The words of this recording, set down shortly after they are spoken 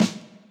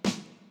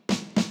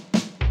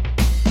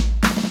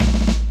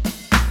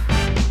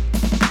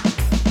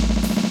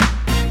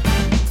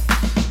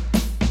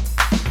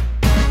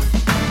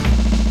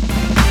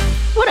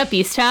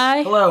Beast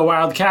High? Hello,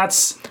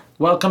 Wildcats.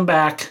 Welcome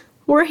back.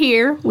 We're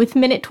here with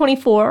minute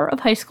 24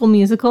 of High School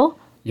Musical.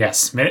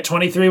 Yes, minute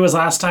 23 was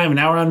last time, and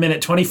now we're on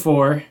minute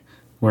 24.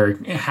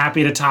 We're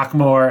happy to talk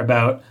more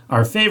about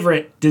our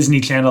favorite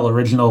Disney Channel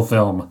original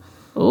film.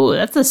 Ooh,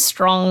 that's a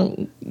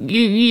strong...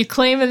 You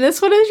claiming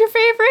this one is your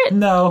favorite?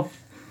 No,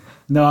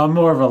 I'm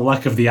more of a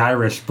Luck of the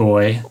Irish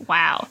Boy.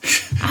 Wow.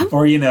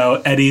 Or,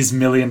 Eddie's $1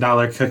 Million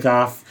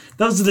Cook-Off.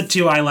 Those are the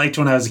two I liked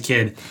when I was a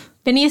kid.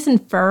 Phineas and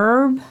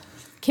Ferb,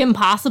 Kim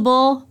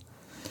Possible.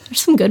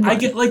 There's some good ones. I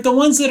get, the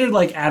ones that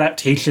are,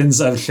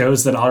 adaptations of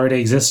shows that already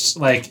exist,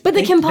 But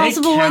the Kim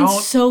Possible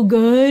one's so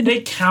good.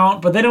 They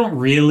count, but they don't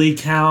really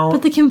count.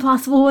 But the Kim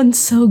Possible one's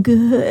so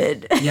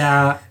good.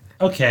 Yeah,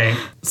 okay.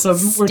 So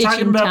we're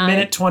talking about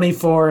minute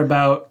 24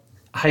 about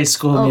High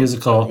School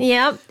Musical.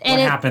 Yep. What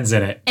happens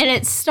in it? And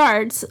it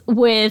starts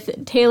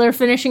with Taylor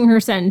finishing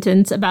her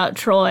sentence about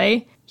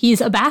Troy.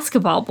 He's a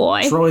basketball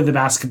boy. Troy the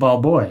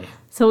basketball boy.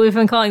 So we've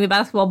been calling the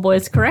basketball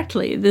boys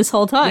correctly this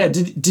whole time. Yeah,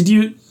 did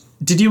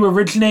you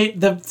originate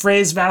the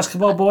phrase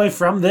basketball boy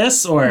from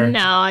this, or?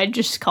 No, I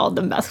just called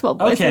them basketball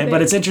boys. Okay,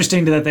 but it's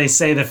interesting that they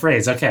say the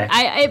phrase, okay.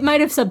 It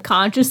might have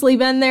subconsciously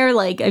been there,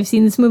 I've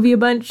seen this movie a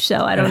bunch, so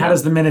I don't know. And how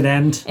does the minute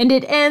end? And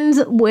it ends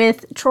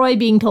with Troy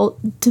being told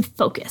to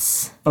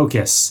focus.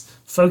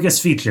 Focus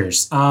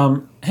features.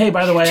 Hey,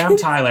 by the way, I'm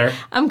Tyler.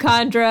 I'm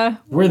Condra.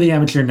 We're the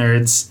amateur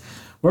nerds.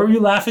 What were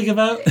you laughing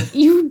about?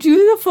 You do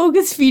the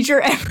focus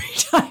feature every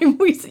time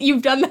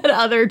you've done that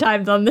other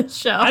times on this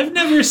show. I've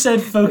never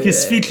said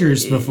focus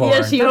features before.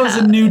 Yes, you That was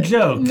a new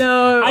joke.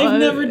 No. I've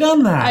never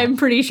done that. I'm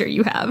pretty sure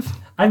you have.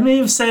 I may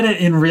have said it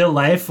in real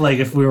life,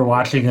 if we were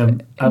watching a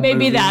Maybe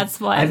movie.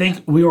 that's what. I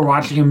think we were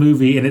watching a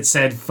movie and it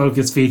said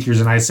focus features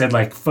and I said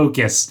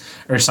focus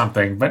or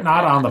something, but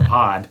not on the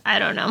pod. I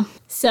don't know.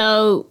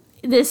 So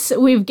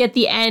we get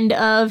the end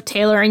of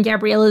Taylor and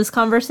Gabriella's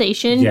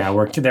conversation.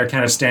 Yeah, they're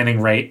kind of standing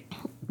right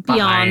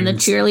beyond the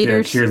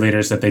cheerleaders. The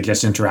cheerleaders that they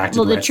just interacted with.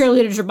 Well, the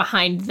cheerleaders are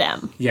behind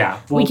them.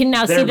 Yeah. We can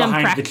now see them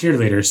behind the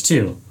cheerleaders,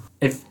 too.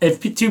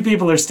 If two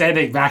people are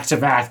standing back to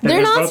back,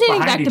 they're not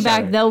standing back to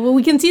back, though. Well,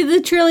 we can see the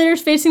cheerleaders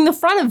facing the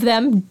front of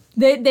them.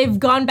 They've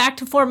gone back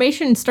to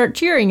formation and start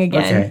cheering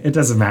again. Okay, it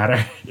doesn't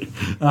matter.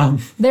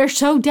 They're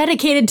so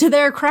dedicated to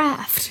their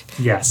craft.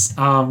 Yes.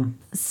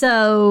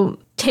 So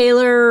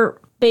Taylor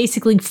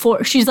basically,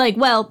 she's like,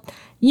 well,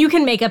 you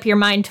can make up your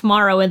mind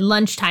tomorrow at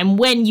lunchtime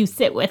when you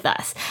sit with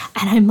us.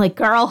 And I'm like,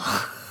 girl.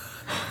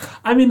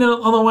 I mean,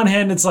 on the one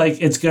hand,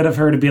 it's good of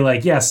her to be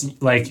yes,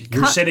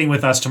 you're sitting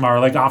with us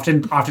tomorrow.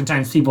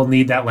 Oftentimes people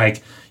need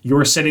that,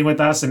 you're sitting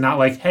with us and not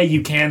hey,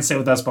 you can sit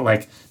with us,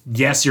 but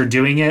yes, you're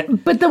doing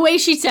it. But the way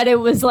she said it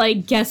was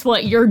guess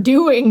what, you're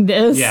doing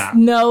this. Yeah.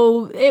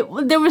 No,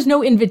 there was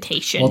no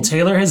invitation. Well,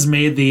 Taylor has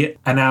made the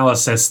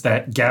analysis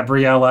that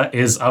Gabriella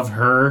is of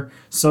her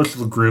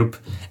social group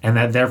and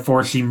that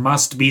therefore she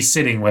must be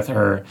sitting with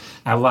her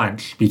at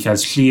lunch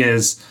because she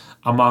is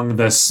among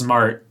the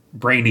smart,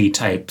 brainy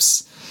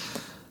types.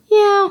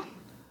 Yeah.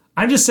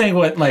 I'm just saying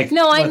what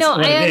No, I know.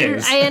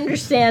 I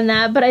understand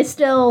that, but I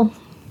still.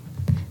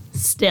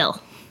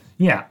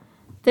 Yeah.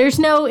 There's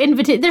no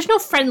there's no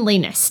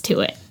friendliness to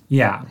it.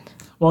 Yeah.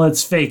 Well,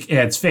 it's fake.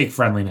 Yeah, it's fake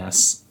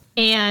friendliness.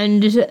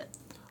 And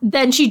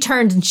then she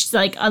turns and she's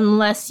like,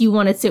 unless you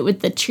want to sit with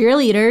the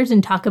cheerleaders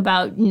and talk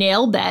about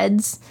nail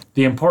beds.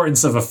 The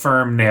importance of a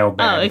firm nail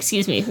bed. Oh,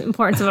 excuse me.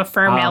 Importance of a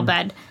firm nail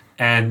bed.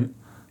 And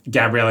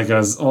Gabriella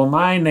goes, well,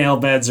 my nail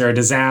beds are a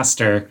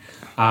disaster.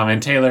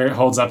 And Taylor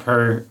holds up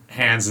her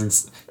hands and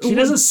she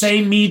doesn't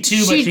say me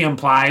too, but she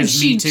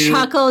implies me too. She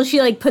chuckles.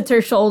 She puts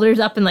her shoulders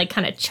up and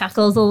kind of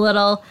chuckles a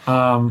little.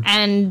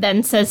 And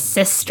then says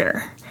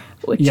sister,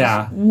 which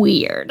is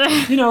weird.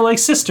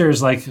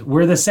 Sisters,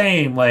 we're the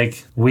same.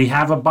 We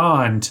have a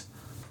bond.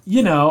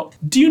 Do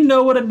you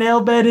know what a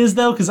nail bed is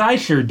though? Because I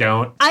sure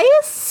don't. I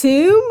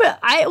assume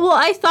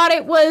I thought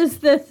it was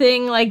the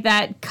thing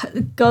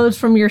that goes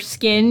from your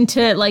skin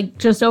to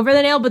just over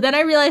the nail, but then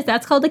I realized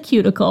that's called a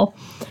cuticle.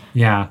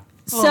 Yeah.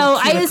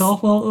 So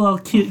cuticle,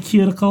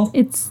 cuticle.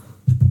 It's.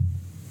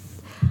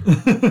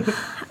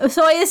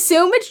 So I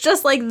assume it's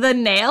just the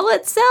nail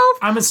itself.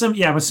 I'm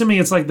assuming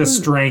it's the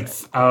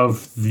strength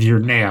of your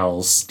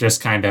nails,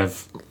 just kind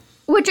of.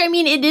 Which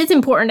it is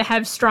important to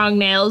have strong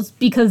nails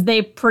because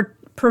they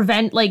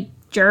prevent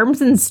germs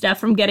and stuff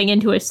from getting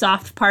into a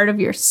soft part of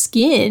your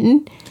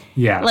skin.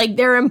 Yeah.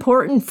 They're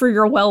important for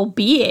your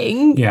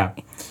well-being. Yeah.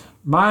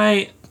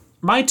 My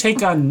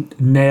take on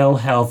nail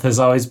health has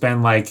always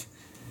been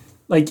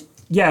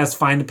yeah, it's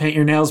fine to paint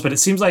your nails, but it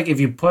seems if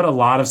you put a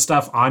lot of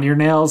stuff on your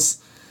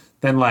nails,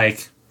 then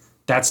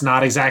that's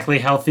not exactly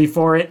healthy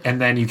for it, and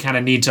then you kind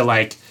of need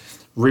to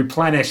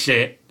replenish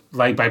it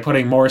by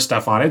putting more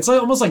stuff on it. It's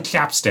almost like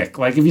chapstick.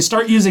 If you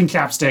start using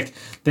chapstick,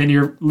 then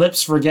your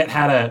lips forget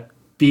how to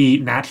be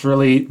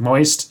naturally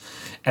moist,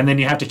 and then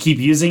you have to keep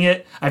using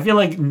it. I feel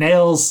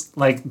nails,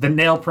 the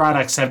nail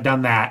products have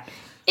done that.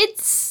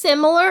 It's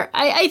similar.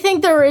 I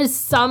think there is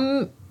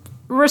some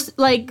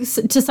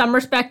to some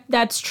respect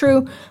that's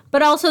true,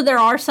 but also there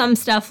are some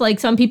stuff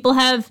some people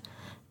have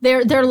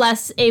they're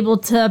less able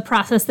to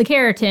process the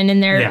keratin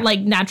and their Yeah.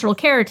 like natural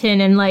keratin,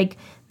 and like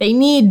they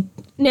need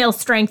nail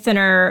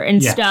strengthener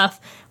and Yeah.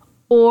 stuff.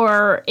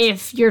 Or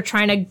if you're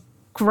trying to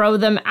grow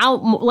them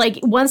out, like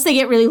once they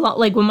get really long,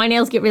 like when my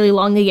nails get really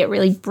long, they get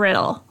really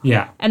brittle.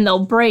 Yeah. And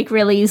they'll break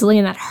really easily,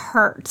 and that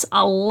hurts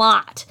a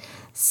lot.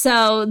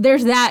 So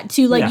there's that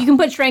too. Like Yeah. you can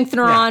put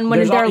strengthener on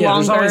when they're longer.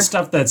 There's always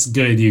stuff that's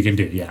good you can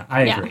do. Yeah,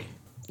 I agree.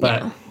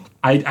 But Yeah.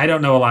 I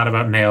don't know a lot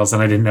about nails,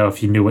 and I didn't know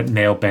if you knew what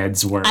nail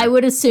beds were. I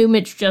would assume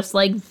it's just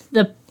like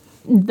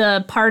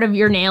the part of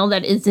your nail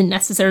that isn't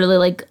necessarily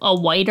like a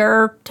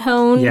whiter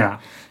tone. Yeah.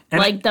 And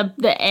like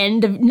the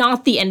end of,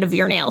 not the end of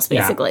your nails,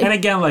 basically. Yeah. And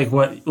again, like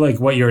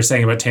what you were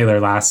saying about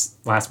Taylor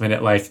last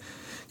minute, like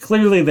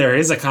clearly there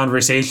is a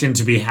conversation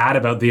to be had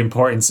about the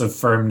importance of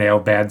firm nail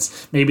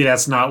beds. Maybe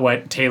that's not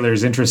what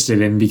Taylor's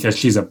interested in because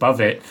she's above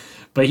it.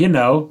 But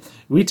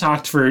we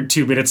talked for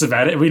 2 minutes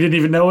about it and we didn't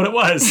even know what it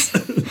was.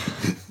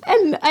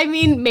 And I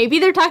mean, maybe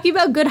they're talking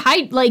about good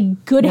height,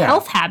 like good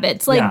health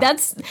habits. Like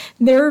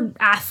they're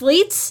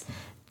athletes.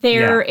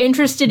 They're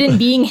interested in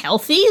being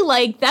healthy.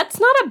 Like,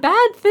 that's not a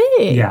bad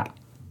thing. Yeah.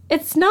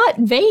 It's not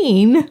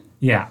vain.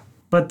 Yeah.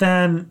 But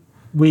then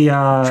we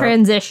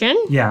transition.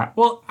 Yeah.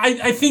 Well,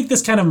 I think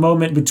this kind of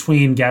moment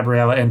between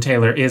Gabriella and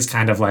Taylor is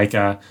kind of like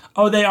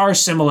they are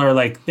similar,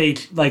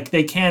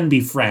 they can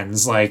be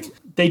friends. Like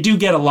they do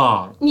get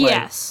along.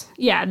 Yes.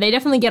 Yeah, they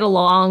definitely get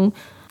along.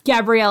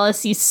 Gabriella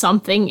sees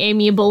something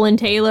amiable in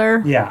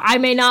Taylor. Yeah. I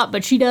may not,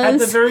 but she does. At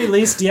the very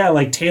least,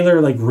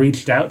 Taylor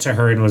reached out to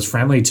her and was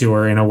friendly to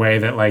her in a way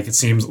that it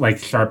seems like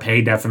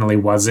Sharpay definitely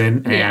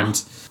wasn't. Yeah.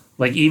 And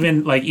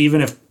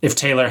even if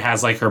Taylor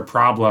has her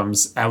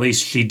problems, at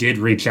least she did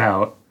reach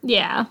out.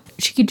 Yeah.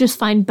 She could just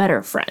find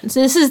better friends.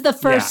 This is the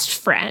first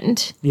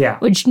friend. Yeah.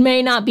 Which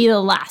may not be the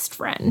last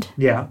friend.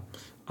 Yeah.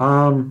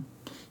 And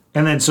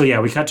then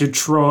we cut to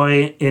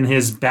Troy in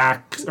his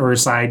back or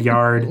side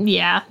yard.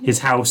 Yeah. His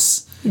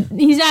house.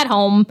 He's at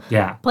home.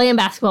 Yeah. Playing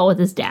basketball with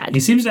his dad. He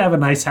seems to have a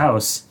nice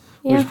house,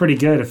 which Yeah. is pretty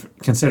good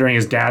considering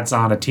his dad's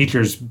on a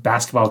teacher's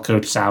basketball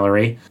coach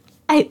salary.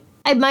 I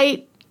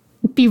might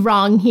be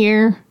wrong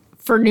here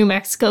for New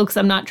Mexico because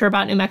I'm not sure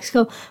about New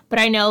Mexico, but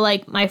I know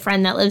my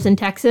friend that lives in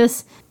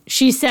Texas,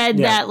 she said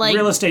that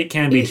real estate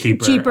can be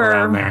cheaper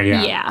around there.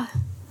 Yeah.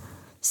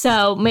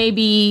 So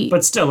maybe,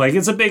 but still,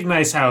 it's a big,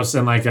 nice house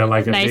in a nice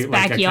big,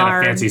 backyard, a kind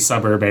of fancy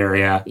suburb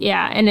area.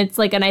 Yeah, and it's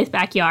a nice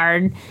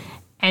backyard,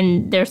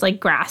 and there's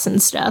grass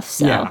and stuff.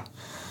 So,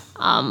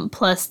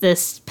 plus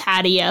this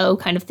patio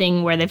kind of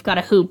thing where they've got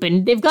a hoop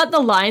and they've got the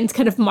lines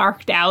kind of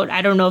marked out.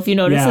 I don't know if you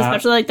noticed,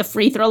 especially the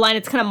free throw line.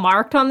 It's kind of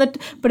marked on but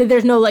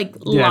there's no line.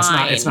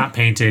 It's not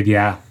painted.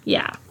 Yeah.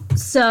 Yeah.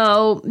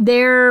 So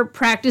they're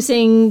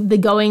practicing the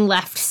going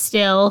left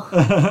still.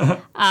 His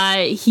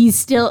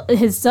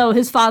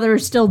father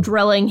is still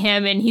drilling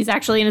him, and he's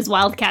actually in his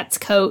Wildcat's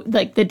coat,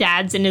 the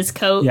dad's in his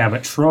coat. Yeah,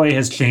 but Troy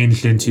has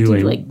changed into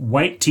a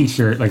white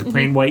t-shirt, a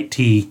plain white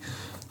tee.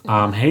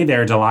 Hey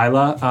there,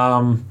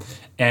 Delilah.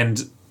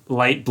 And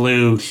light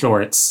blue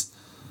shorts.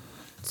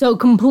 So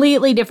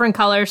completely different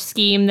color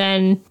scheme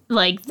than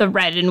the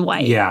red and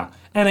white. Yeah.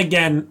 And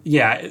again,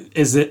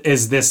 is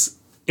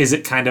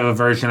it kind of a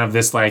version of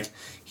this,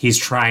 he's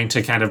trying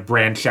to kind of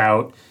branch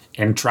out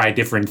and try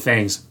different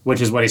things,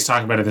 which is what he's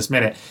talking about in this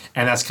minute.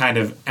 And that's kind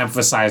of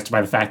emphasized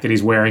by the fact that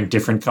he's wearing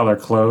different color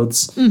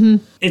clothes. Mm-hmm.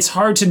 It's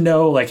hard to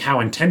know, how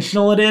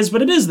intentional it is,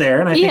 but it is there.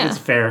 And I think it's a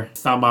fair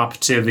thumb up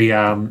to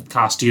the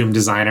costume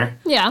designer.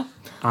 Yeah.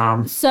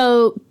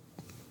 So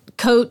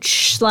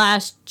Coach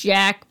 /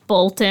 Jack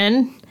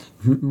Bolton.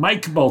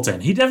 Mike Bolton.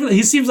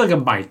 He seems like a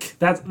Mike.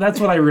 That's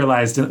what I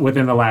realized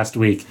within the last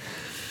week.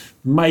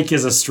 Mike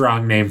is a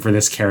strong name for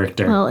this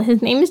character. Well,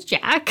 his name is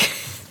Jack.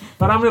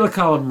 But I'm going to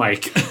call him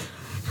Mike.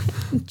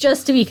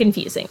 Just to be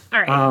confusing.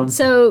 All right.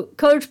 So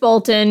Coach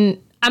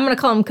Bolton, I'm going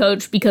to call him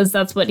Coach because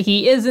that's what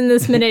he is in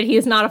this minute. He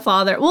is not a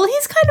father. Well,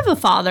 he's kind of a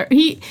father.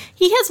 He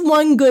has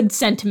one good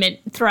sentiment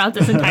throughout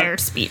this entire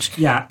speech.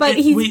 Yeah. But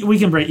we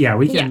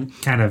can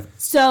kind of.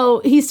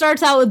 So he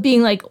starts out with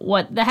being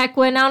what the heck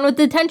went on with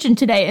detention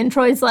today? And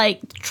Troy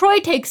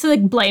takes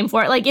blame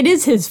for it. It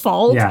is his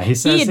fault. Yeah, he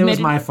says it was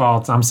my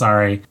fault. I'm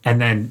sorry.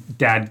 And then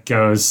Dad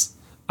goes,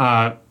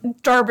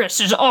 Jarvis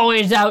is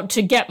always out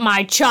to get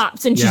my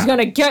chops, and she's going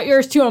to get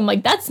yours too. I'm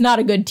that's not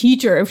a good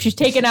teacher if she's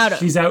taken out.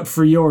 She's out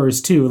for yours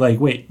too.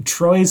 Wait,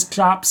 Troy's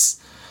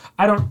chops?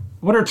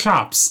 What are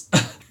chops?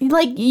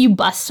 You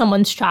bust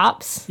someone's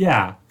chops.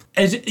 Yeah.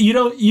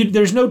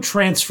 There's no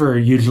transfer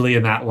usually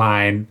in that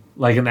line,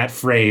 in that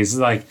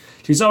phrase.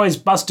 She's always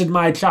busted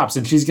my chops,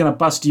 and she's going to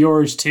bust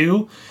yours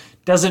too.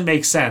 Doesn't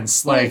make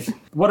sense.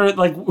 What are,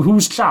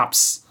 whose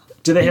chops?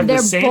 Do they have the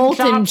same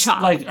Bolton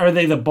chops? Are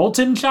they the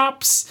Bolton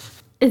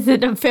chops? Is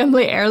it a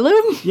family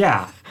heirloom?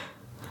 Yeah.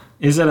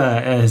 Is it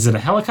a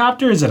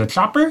helicopter? Is it a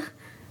chopper?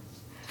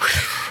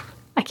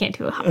 I can't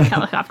do a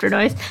helicopter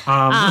noise.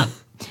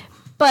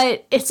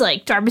 But it's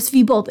Jarvis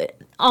v. Bolton.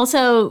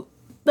 Also,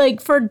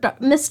 for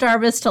Miss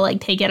Jarvis to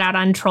take it out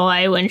on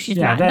Troy when she's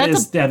not.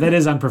 That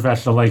is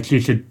unprofessional. She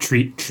should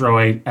treat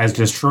Troy as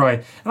just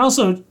Troy. And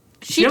also,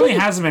 she only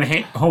has him in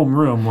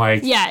homeroom.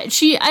 Like, yeah,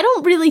 I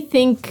don't really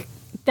think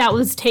that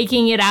was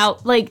taking it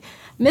out. Like,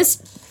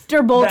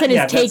 Mr. Bolton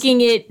is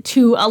taking it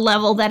to a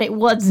level that it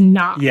was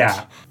not.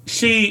 Yeah.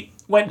 She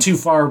went too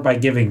far by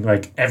giving,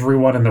 like,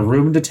 everyone in the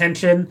room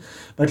detention,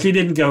 but she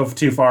didn't go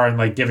too far in,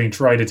 like, giving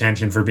Troy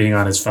detention for being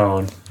on his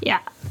phone. Yeah.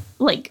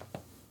 Like,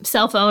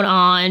 cell phone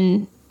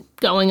on,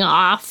 going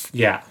off.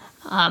 Yeah.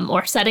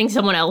 Or setting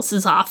someone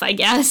else's off, I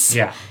guess.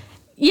 Yeah.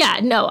 Yeah,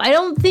 no,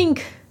 I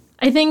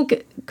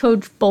think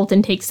Coach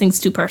Bolton takes things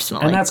too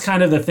personally. And that's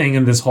kind of the thing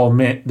in this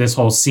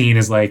whole scene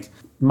is, like,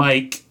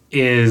 Mike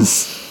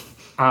is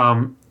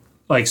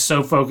like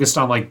so focused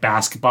on like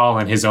basketball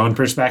and his own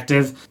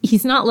perspective.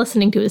 He's not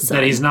listening to his son.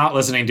 That he's not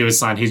listening to his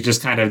son. He's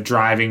just kind of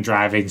driving,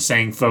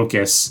 saying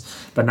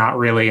focus, but not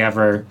really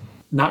ever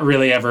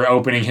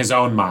opening his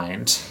own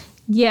mind.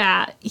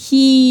 Yeah,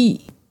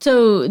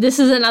 so this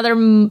is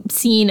another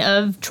scene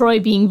of Troy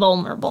being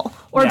vulnerable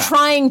or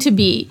trying to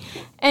be.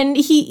 And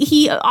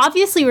he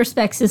obviously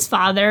respects his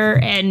father,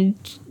 and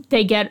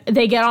they get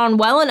on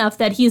well enough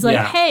that he's like,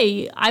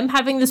 hey, I'm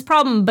having this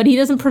problem, but he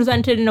doesn't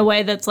present it in a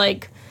way that's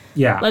like,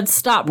 let's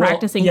stop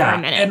practicing for a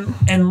minute.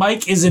 And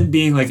Mike isn't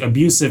being like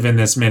abusive in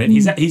this minute.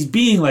 He's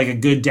being like a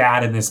good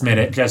dad in this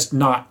minute, just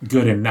not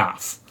good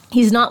enough.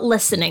 He's not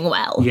listening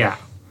well. Yeah.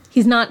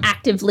 He's not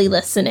actively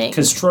listening.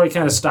 Because Troy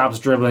kind of stops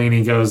dribbling and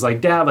he goes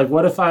like, Dad, like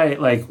what if I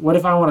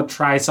want to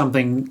try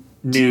something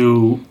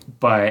new,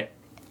 but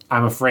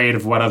I'm afraid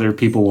of what other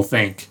people will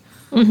think.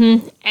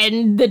 Mm-hmm.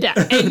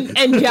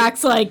 And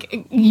Jack's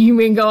like, you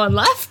mean go on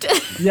left?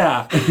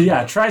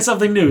 yeah, try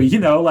something new. You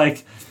know,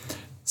 like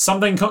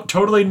something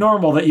totally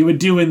normal that you would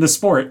do in the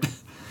sport.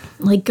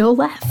 Like go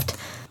left.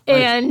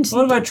 And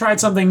what if I tried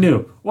something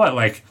new? What,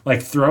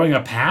 like throwing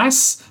a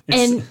pass?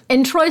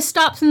 And Troy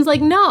stops and's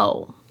like,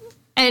 no.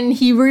 And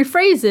he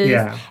rephrases.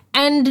 Yeah.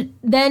 And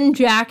then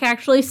Jack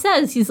actually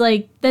says, he's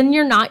like, then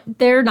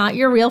they're not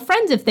your real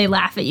friends if they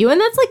laugh at you. And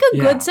that's like a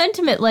good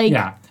sentiment. Like,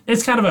 yeah.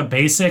 It's kind of a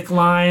basic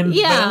line.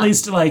 Yeah. But at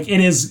least like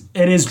it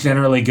is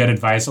generally good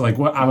advice. Like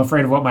I'm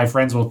afraid of what my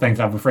friends will think.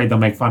 I'm afraid they'll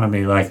make fun of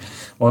me. Like,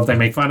 well, if they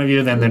make fun of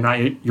you, then they're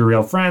not your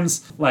real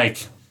friends.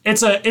 Like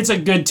it's a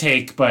good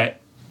take,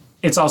 but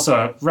it's also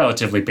a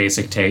relatively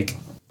basic take.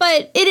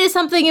 But it is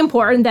something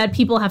important that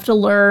people have to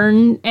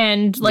learn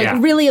and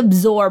really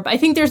absorb. I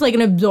think there's like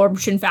an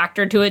absorption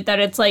factor to it, that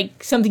it's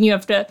like something you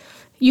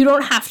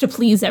don't have to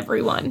please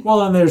everyone.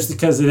 Well, and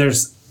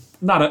there's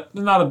not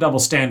a double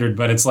standard,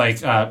 but it's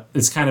like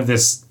it's kind of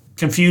this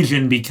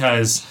confusion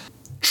because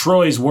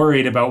Troy's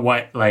worried about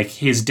what like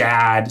his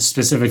dad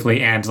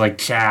specifically and like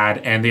Chad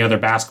and the other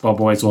basketball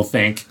boys will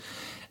think.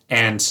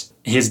 And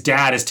his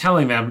dad is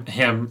telling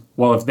him,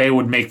 well, if they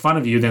would make fun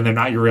of you, then they're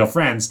not your real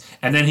friends.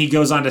 And then he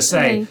goes on to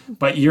say,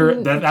 but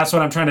that's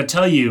what I'm trying to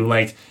tell you.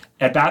 Like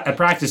at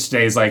practice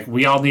today is like,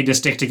 we all need to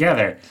stick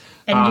together.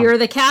 And you're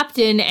the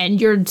captain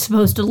and you're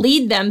supposed to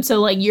lead them.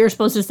 So like, you're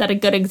supposed to set a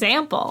good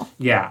example.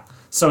 Yeah.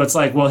 So it's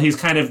like, well, he's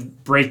kind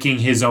of breaking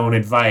his own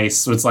advice.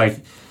 So it's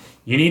like,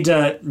 you need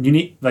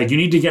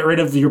to get rid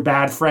of your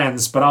bad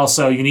friends, but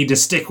also you need to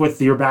stick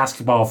with your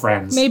basketball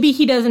friends. Maybe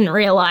he doesn't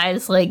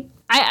realize like,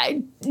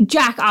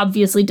 Jack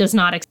obviously does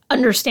not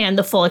understand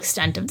the full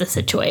extent of the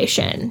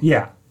situation.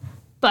 Yeah.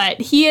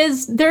 But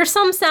there's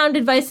some sound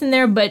advice in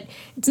there, but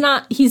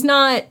he's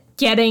not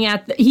getting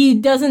at, he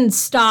doesn't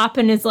stop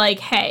and is like,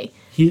 hey.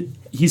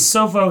 He's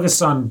so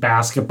focused on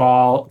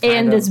basketball.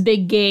 And this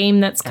big game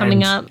that's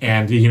coming up.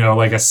 And,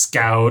 like a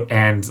scout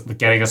and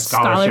getting a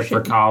scholarship for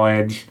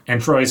college.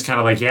 And Troy's kind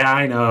of like, yeah,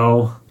 I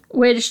know.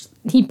 Which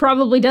he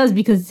probably does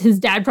because his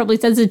dad probably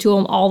says it to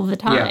him all the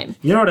time. Yeah.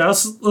 You know what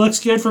else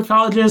looks good for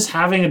colleges?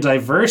 Having a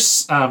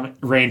diverse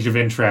range of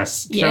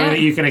interests. Showing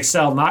that you can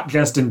excel not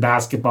just in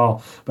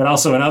basketball, but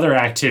also in other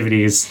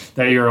activities.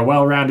 That you're a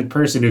well-rounded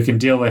person who can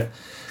deal with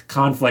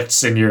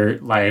conflicts in your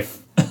life.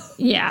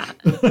 Yeah.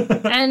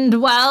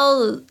 And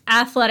while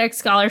athletic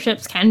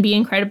scholarships can be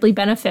incredibly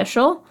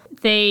beneficial,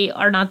 they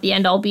are not the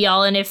end-all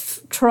be-all. And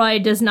if Troy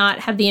does not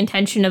have the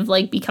intention of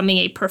like becoming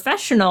a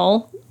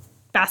professional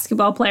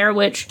basketball player,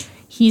 which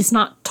he's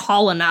not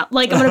tall enough.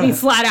 Like, I'm going to be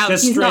flat out.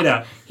 Just straight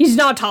up. He's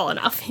not tall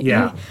enough.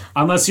 Yeah.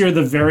 Unless you're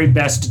the very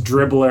best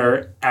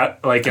dribbler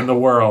in the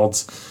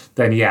world,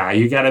 then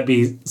you got to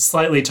be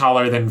slightly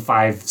taller than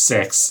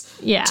 5'6".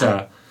 Yeah.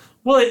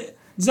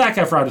 Zac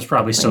Efron is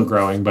probably still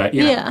growing, but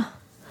yeah.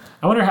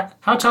 I wonder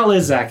how tall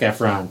is Zac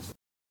Efron?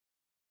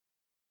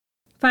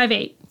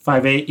 5'8".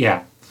 5'8",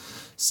 yeah.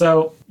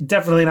 So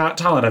definitely not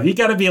tall enough. You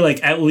got to be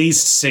like at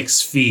least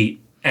 6 feet.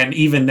 And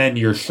even then,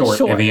 you're short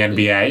in the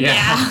NBA.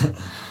 Yeah.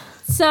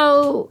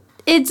 So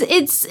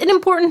it's an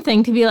important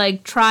thing to be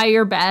like, try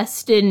your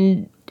best.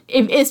 And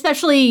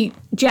especially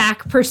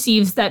Jack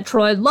perceives that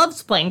Troy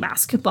loves playing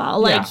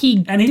basketball. Like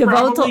he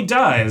probably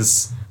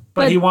does.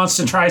 But he wants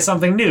to try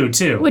something new,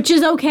 too. Which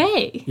is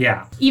okay.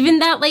 Yeah. Even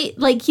that late,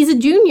 like he's a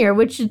junior,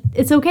 which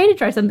it's okay to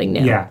try something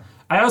new. Yeah.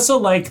 I also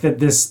like that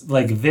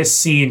this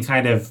scene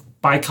kind of,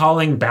 by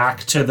calling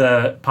back to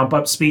the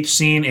pump-up speech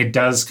scene, it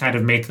does kind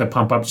of make the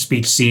pump-up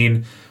speech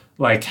scene,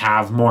 like,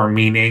 have more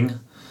meaning.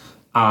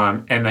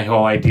 And the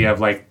whole idea of,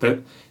 like,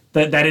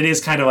 that it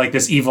is kind of like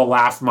this evil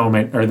laugh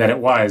moment, or that it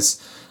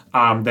was.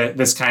 That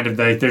this kind of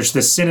there's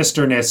this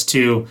sinisterness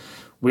to,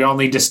 we all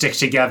need to stick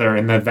together,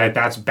 and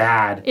that's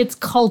bad. It's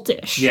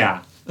cultish.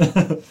 Yeah.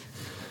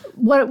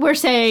 What we're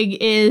saying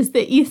is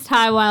the East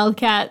High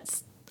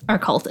Wildcats are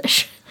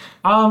cultish.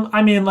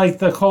 I mean, like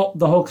the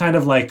whole kind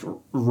of like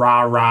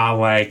rah-rah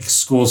like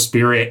school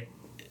spirit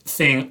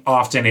thing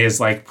often is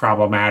like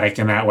problematic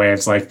in that way.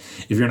 It's like,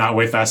 if you're not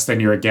with us, then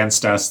you're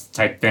against us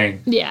type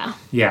thing. Yeah.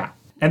 Yeah.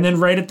 And then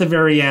right at the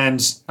very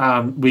end,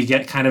 we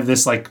get kind of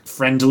this like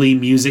friendly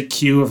music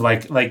cue of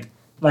like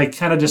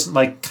kind of just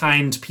like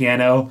kind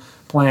piano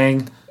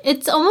playing.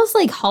 It's almost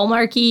like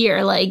Hallmarky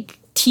or like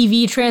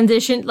TV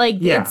transition. Like,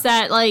 yeah. It's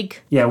that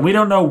like... Yeah, we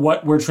don't know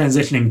what we're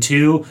transitioning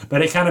to,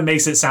 but it kind of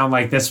makes it sound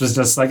like this was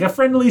just like a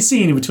friendly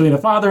scene between a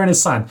father and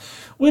his son,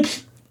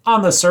 which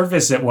on the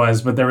surface it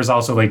was, but there was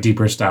also like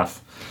deeper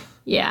stuff.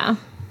 Yeah.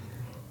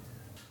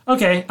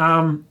 Okay,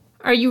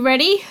 Are you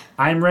ready?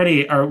 I'm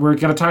ready. We're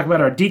going to talk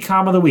about our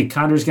DCOM of the week.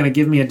 Connor's going to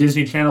give me a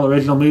Disney Channel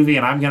original movie,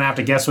 and I'm going to have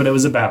to guess what it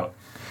was about.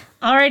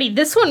 Alrighty,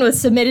 this one was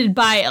submitted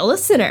by a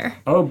listener.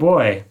 Oh,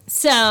 boy.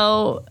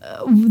 So,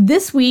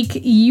 this week,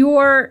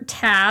 your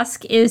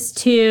task is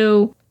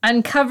to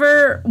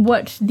uncover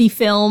what the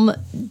film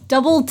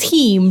Double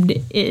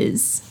Teamed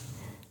is.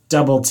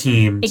 Double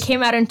Teamed. It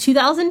came out in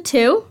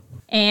 2002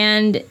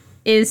 and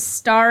is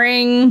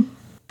starring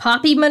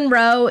Poppy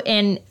Monroe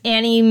and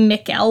Annie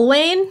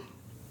McElwain.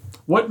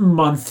 What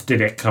month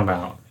did it come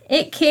out?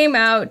 It came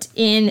out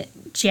in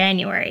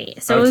January.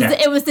 So Okay.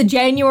 it was the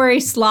January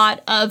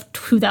slot of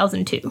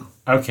 2002.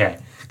 Okay.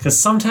 Because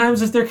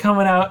sometimes if they're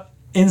coming out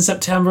in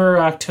September or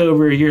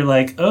October, you're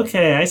like,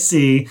 okay, I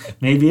see.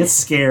 Maybe it's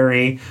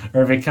scary.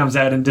 Or if it comes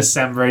out in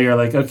December, you're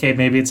like, okay,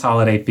 maybe it's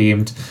holiday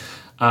themed.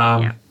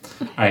 Yeah.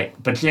 All right.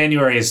 But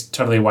January is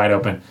totally wide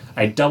open.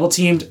 I Double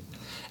Teamed.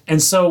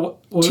 And so...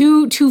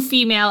 Two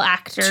female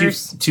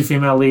actors. Two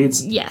female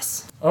leads?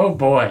 Yes. Oh,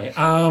 boy.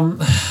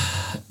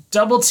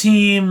 Double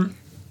Team...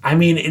 I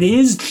mean, it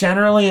is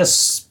generally a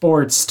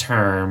sports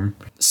term.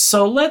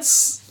 So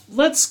let's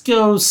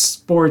go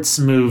sports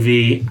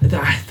movie.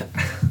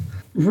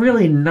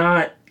 Really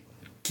not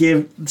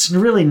it's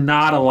really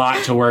not a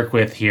lot to work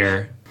with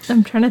here.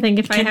 I'm trying to think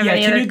if I have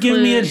any other Can you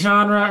give me a clues.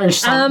 genre or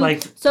something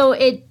like... So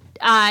it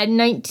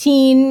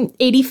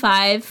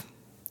 1985.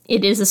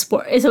 It is a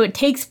sport. So it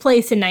takes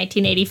place in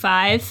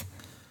 1985.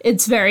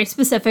 It's very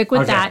specific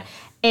with that.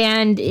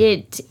 And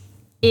it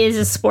is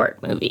a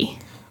sport movie.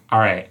 All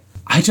right.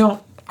 I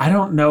don't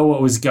know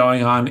what was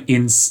going on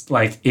in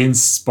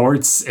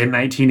sports in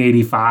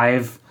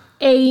 1985.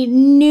 A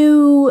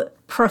new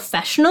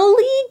professional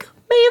league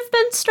may have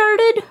been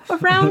started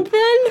around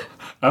then.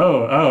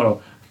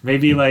 Oh,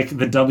 maybe like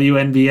the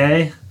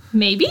WNBA?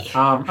 Maybe.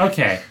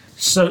 Okay.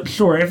 So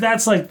sure, if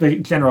that's like the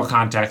general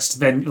context,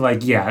 then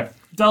like, yeah,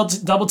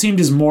 double teamed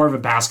is more of a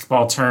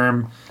basketball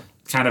term,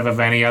 kind of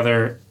any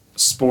other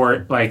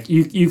sport. Like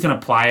you can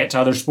apply it to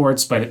other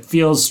sports, but it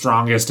feels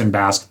strongest in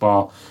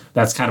basketball.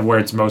 That's kind of where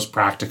it's most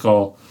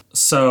practical.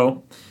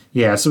 So,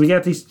 yeah, so we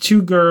got these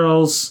two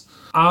girls.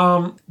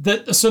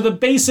 The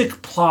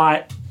basic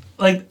plot,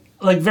 like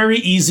very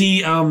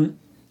easy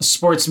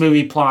sports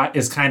movie plot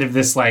is kind of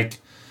this like,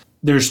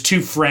 there's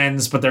two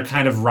friends, but they're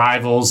kind of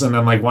rivals, and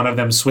then like one of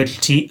them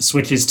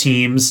switches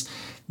teams.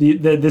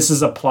 This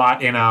is a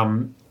plot in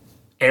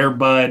Air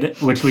Bud,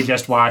 which we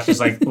just watched. Is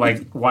like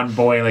one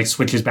boy like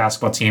switches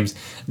basketball teams,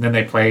 and then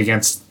they play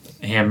against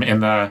him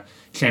in the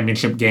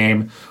championship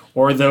game.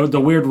 Or the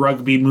weird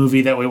rugby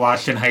movie that we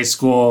watched in high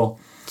school.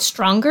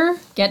 Stronger?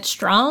 Get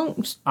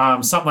Strong?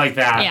 Something like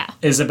that. Yeah.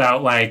 Is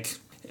about like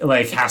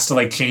has to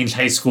like change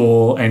high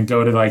school and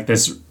go to like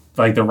this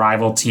like the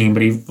rival team,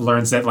 but he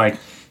learns that like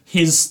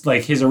his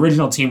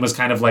original team was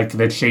kind of like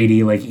the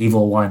shady like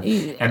evil one,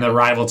 and the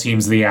rival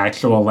team's the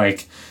actual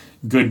like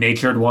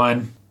good-natured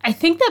one. I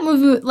think that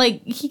movie,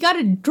 like, he got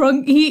a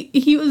drunk...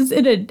 He was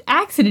in an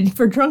accident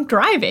for drunk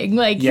driving.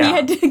 Like, Yeah. he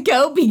had to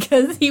go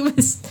because he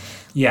was...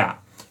 Yeah.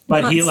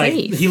 But Not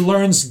safe. he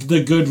learns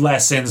the good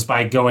lessons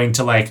by going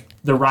to like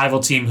the rival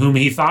team whom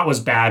he thought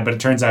was bad, but it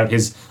turns out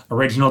his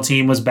original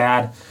team was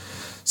bad.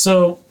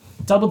 So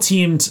Double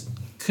Teamed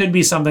could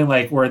be something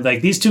like where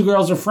like these two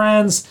girls are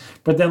friends,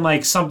 but then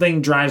like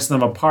something drives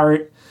them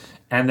apart,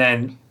 and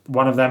then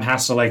one of them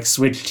has to like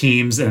switch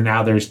teams, and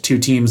now there's two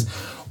teams.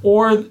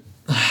 Or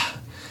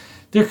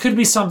there could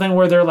be something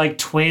where they're like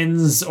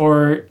twins,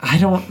 or I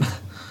don't...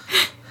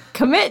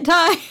 Commit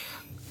time.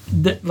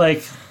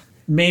 Like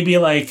maybe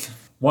like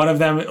one of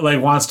them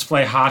like wants to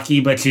play hockey,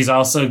 but she's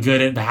also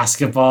good at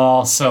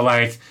basketball, so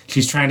like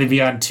she's trying to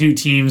be on two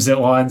teams at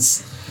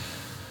once.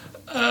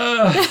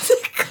 That's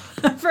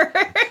clever.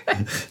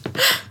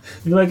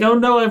 You're like, oh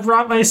no, I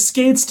brought my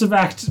skates to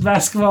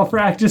basketball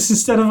practice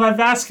instead of my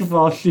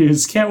basketball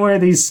shoes. Can't wear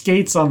these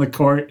skates on the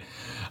court.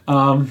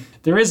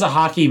 There is a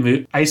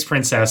hockey Ice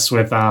Princess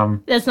with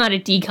That's not a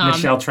DCOM.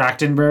 Michelle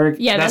Trachtenberg.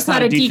 Yeah, that's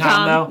not a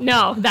DCOM. though.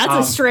 No, that's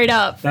a straight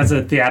up. That's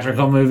a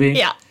theatrical movie.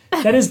 Yeah.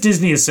 That is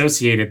Disney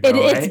associated, though,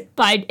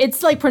 right?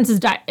 It's like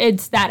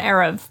it's that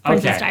era of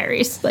Princess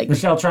Diaries. Like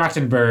Michelle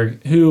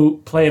Trachtenberg,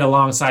 who played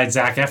alongside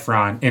Zac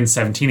Efron in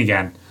 17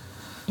 Again.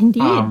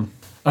 Indeed.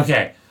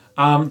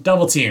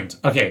 Double teamed.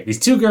 Okay, these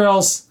two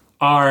girls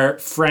are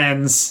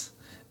friends,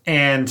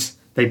 and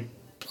they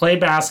play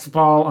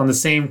basketball on the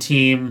same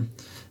team,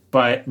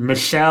 but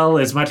Michelle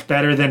is much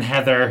better than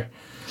Heather.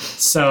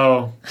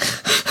 So,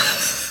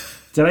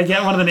 did I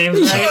get one of the names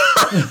right?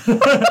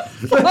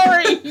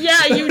 Sorry,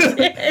 yeah, you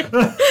did.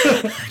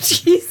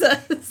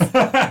 Jesus.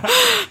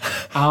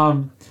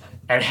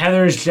 And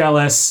Heather is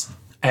jealous,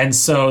 and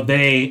so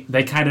they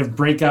kind of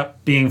break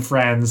up being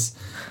friends,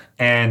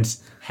 and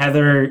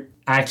Heather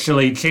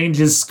actually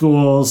changes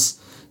schools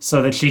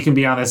so that she can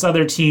be on this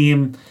other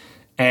team,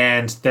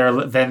 and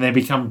then they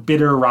become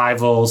bitter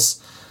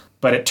rivals.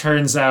 But it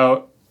turns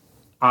out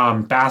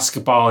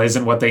basketball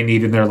isn't what they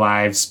need in their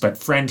lives, but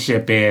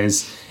friendship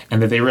is,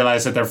 and that they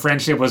realize that their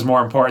friendship was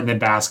more important than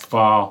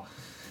basketball.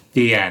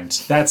 The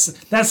end. That's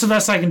the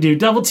best I can do.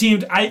 Double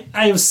teamed. I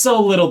have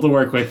so little to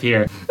work with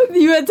here.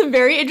 You had some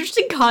very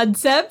interesting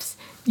concepts.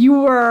 You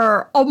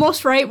were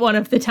almost right one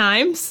of the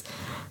times.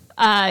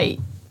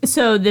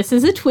 So this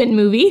is a twin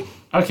movie.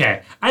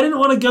 Okay. I didn't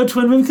want to go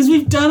twin movie because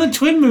we've done a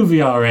twin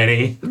movie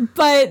already.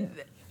 But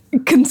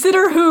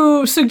consider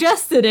who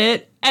suggested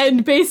it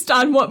and based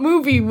on what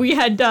movie we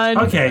had done.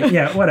 Okay,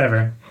 yeah,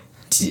 whatever.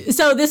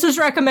 So this was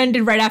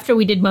recommended right after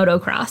we did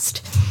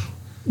Motocrossed.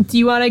 Do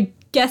you want to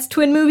guess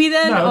twin movie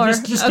then? No,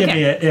 just give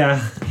me it,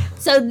 yeah.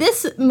 So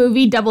this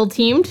movie, Double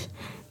Teamed,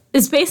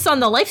 is based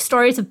on the life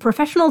stories of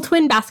professional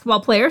twin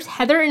basketball players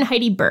Heather and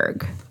Heidi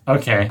Berg.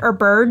 Okay. Or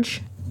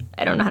Burge.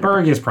 I don't know how to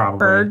Berg is probably.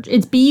 Burge.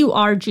 It's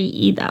Burge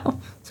though.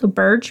 So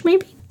Burge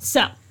maybe?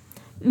 So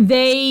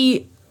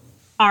they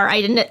are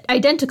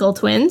identical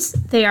twins.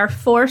 They are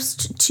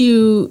forced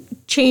to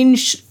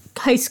change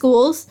high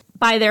schools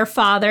by their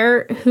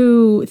father,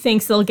 who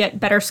thinks they'll get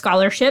better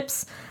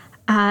scholarships.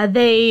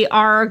 They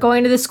are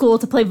going to the school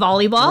to play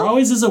volleyball. There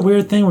always is a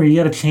weird thing where you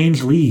got to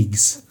change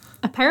leagues.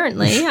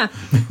 Apparently, yeah.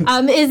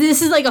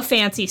 This is like a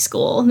fancy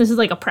school. This is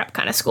like a prep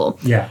kind of school.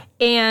 Yeah.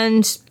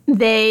 And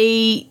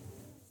they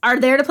are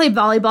there to play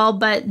volleyball,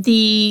 but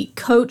the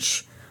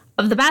coach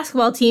of the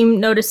basketball team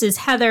notices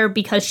Heather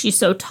because she's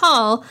so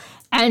tall,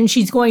 and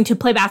she's going to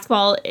play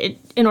basketball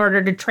in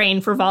order to train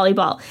for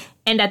volleyball.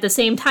 And at the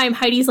same time,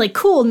 Heidi's like,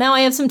 cool, now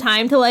I have some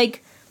time to,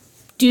 like,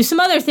 do some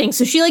other things.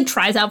 So she, like,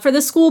 tries out for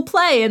the school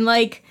play and,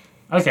 like,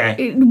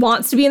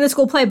 wants to be in the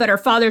school play. But her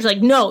father's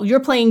like, no,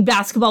 you're playing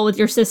basketball with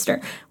your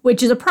sister,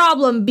 which is a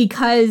problem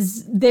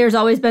because there's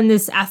always been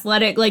this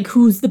athletic, like,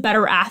 who's the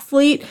better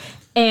athlete.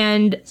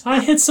 And so I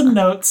hit some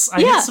notes.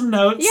 Yeah,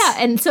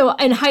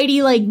 and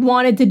Heidi, like,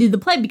 wanted to do the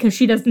play because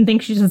she doesn't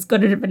think she's as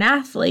good of an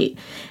athlete.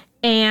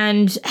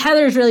 And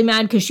Heather's really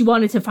mad because she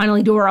wanted to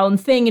finally do her own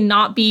thing and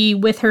not be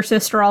with her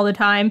sister all the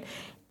time.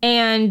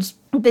 And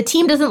the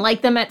team doesn't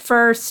like them at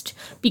first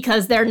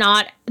because they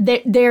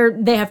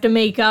have to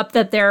make up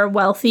that they're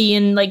wealthy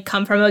and, like,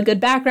 come from a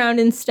good background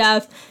and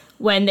stuff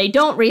when they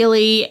don't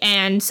really.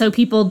 And so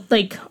people,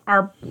 like,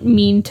 are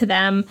mean to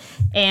them,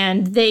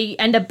 and they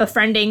end up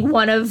befriending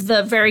one of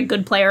the very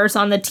good players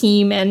on the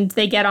team, and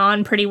they get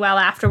on pretty well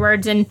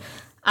afterwards. And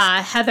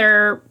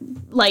Heather,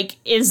 like,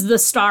 is the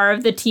star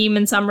of the team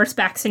in some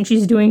respects, and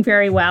she's doing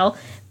very well.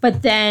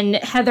 But then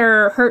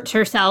Heather hurts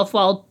herself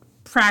while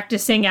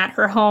practicing at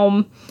her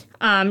home.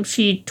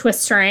 She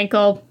twists her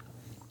ankle,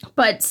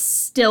 but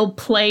still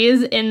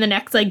plays in the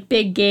next, like,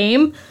 big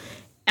game.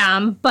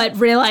 But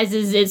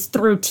realizes it's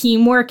through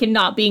teamwork and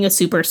not being a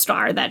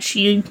superstar that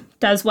she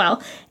does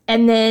well.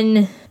 And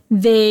then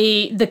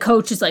the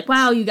coach is like,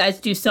 wow, you guys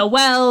do so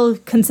well.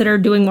 Consider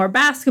doing more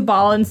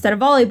basketball instead of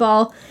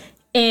volleyball.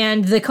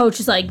 And the coach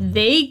is like,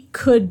 they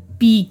could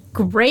be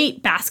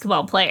great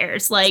basketball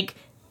players. Like,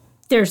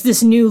 there's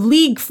this new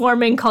league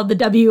forming called the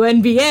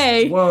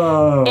WNBA.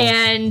 Whoa.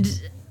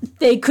 And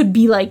they could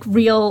be, like,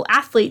 real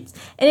athletes.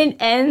 And it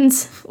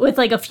ends with,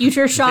 like, a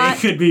future shot.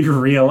 They could be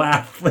real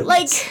athletes.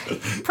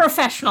 Like,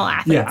 professional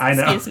athletes. Yeah, I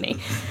know. Excuse me.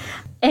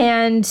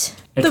 And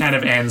it kind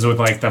of ends with,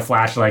 like, the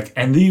flash, like,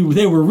 and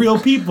they were real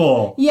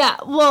people. Yeah,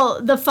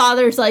 well, the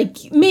father's like,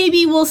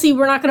 maybe we'll see.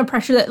 We're not going to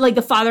pressure that. Like,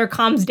 the father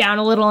calms down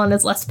a little and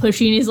is less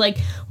pushy. And he's like,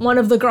 one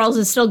of the girls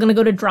is still going to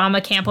go to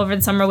drama camp over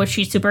the summer, which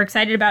she's super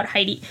excited about,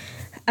 Heidi.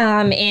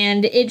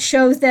 And it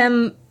shows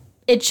them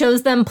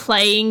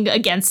playing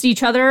against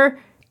each other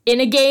in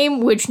a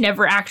game, which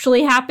never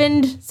actually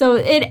happened. So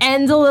it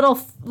ends a little,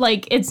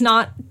 like, it's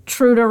not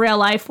true to real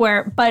life,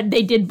 but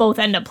they did both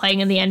end up playing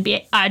in the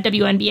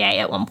WNBA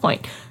at one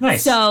point.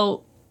 Nice.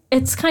 So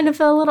it's kind of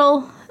a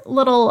little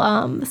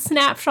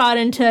snapshot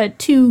into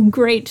two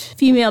great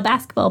female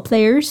basketball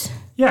players.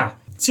 Yeah.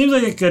 Seems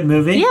like a good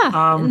movie.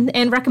 Yeah.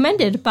 And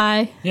recommended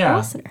by a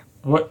listener.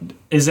 What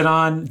is it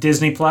on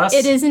Disney Plus?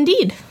 It is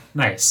indeed.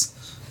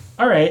 Nice.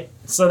 All right.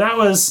 So that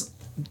was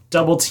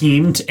Double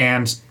Teamed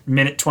and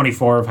minute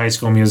 24 of High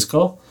School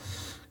Musical.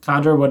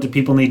 Condra, what do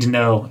people need to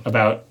know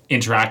about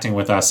interacting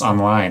with us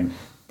online?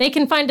 They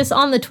can find us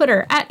on the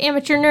Twitter at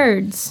Amateur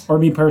Nerds. Or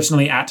me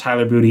personally at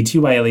Tyler Boudy,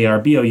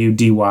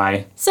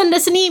 TYLERBOUDY. Send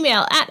us an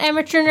email at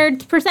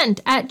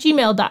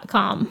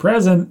amateurnerdspresent@gmail.com.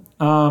 Present.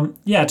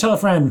 Yeah, tell a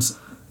friend.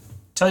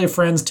 Tell your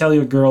friends, tell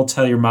your girl,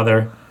 tell your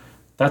mother.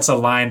 That's a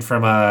line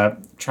from a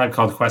Tribe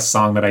Called Quest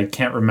song that I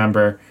can't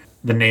remember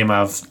the name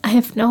of. I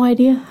have no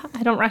idea.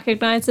 I don't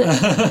recognize it.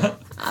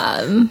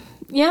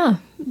 Yeah.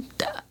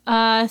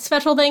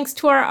 Special thanks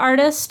to our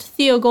artist,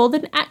 Theo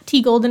Golden, at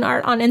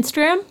tgoldenart on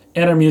Instagram.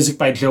 And our music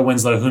by Joe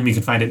Winslow, whom you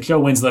can find at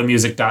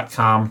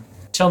joewinslowmusic.com.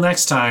 Till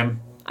next time.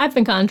 I've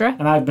been Condra.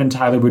 And I've been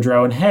Tyler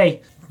Boudreau. And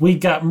hey, we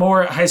got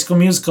more High School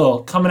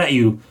Musical coming at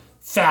you.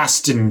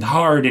 Fast and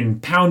hard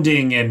and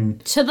pounding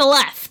and... To the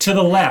left. To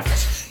the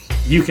left.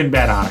 You can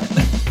bet on it.